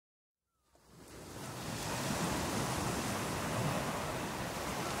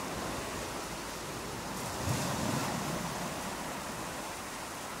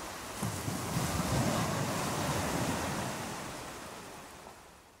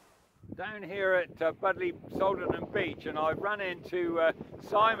down here at Budley Salderham Beach, and I've run into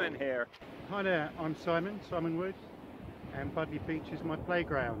Simon here. Hi there, I'm Simon Wood, and Budley Beach is my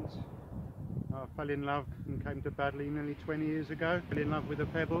playground. I fell in love and came to Budley nearly 20 years ago. Fell in love with the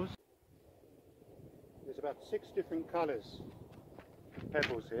pebbles. There's about 6 different colours of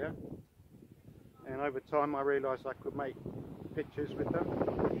pebbles here, and over time I realised I could make pictures with them,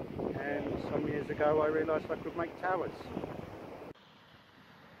 and some years ago I realised I could make towers.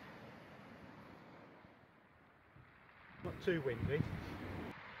 Not too windy.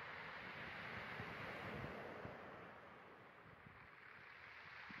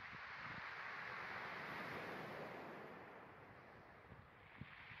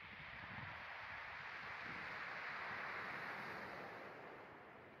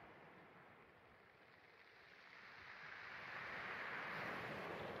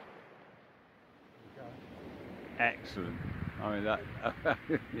 Excellent. I mean,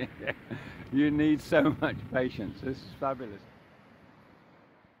 that you need so much patience. This is fabulous.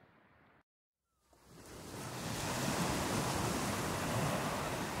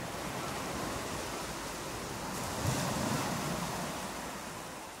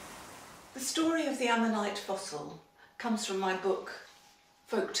 The story of the ammonite fossil comes from my book,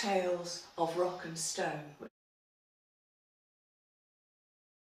 Folk Tales of Rock and Stone.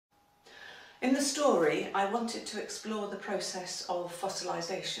 In the story, I wanted to explore the process of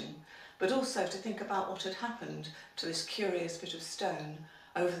fossilisation, but also to think about what had happened to this curious bit of stone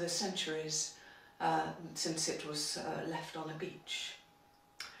over the centuries since it was left on a beach.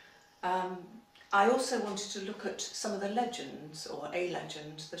 I also wanted to look at some of the legends, or a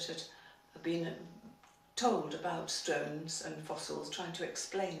legend, that had been told about stones and fossils, trying to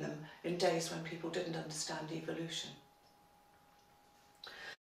explain them in days when people didn't understand evolution.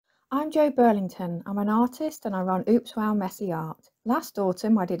 I'm Jo Burlington. I'm an artist and I run Oops Wow Messy Art. Last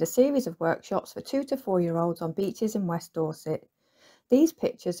autumn I did a series of workshops for 2 to 4 year olds on beaches in West Dorset. These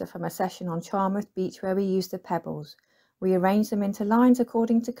pictures are from a session on Charmouth Beach where we used the pebbles. We arranged them into lines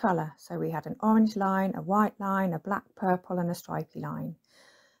according to colour, so we had an orange line, a white line, a black, purple and a stripy line.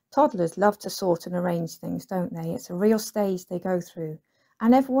 Toddlers love to sort and arrange things, don't they? It's a real stage they go through,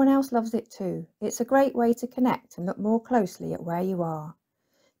 and everyone else loves it too. It's a great way to connect and look more closely at where you are.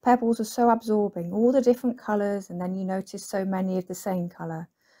 Pebbles are so absorbing, all the different colours, and then you notice so many of the same colour,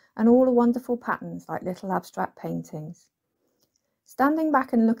 and all the wonderful patterns like little abstract paintings. Standing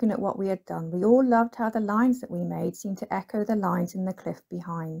back and looking at what we had done, we all loved how the lines that we made seemed to echo the lines in the cliff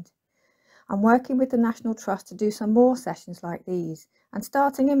behind. I'm working with the National Trust to do some more sessions like these, and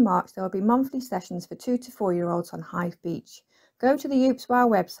starting in March there will be monthly sessions for 2 to 4 year olds on Hive Beach. Go to the Oops Wow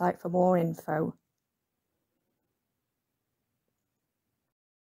website for more info.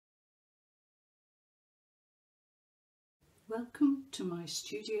 Welcome to my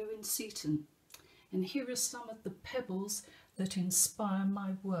studio in Seaton, and here are some of the pebbles that inspire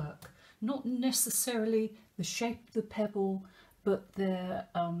my work. Not necessarily the shape of the pebble, but their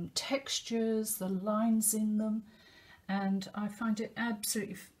textures, the lines in them, and I find it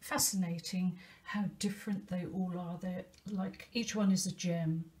absolutely fascinating how different they all are. They're like, each one is a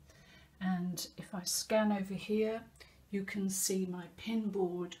gem. And if I scan over here, you can see my pin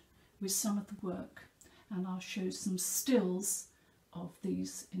board with some of the work. And I'll show some stills of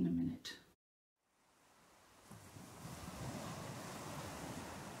these in a minute.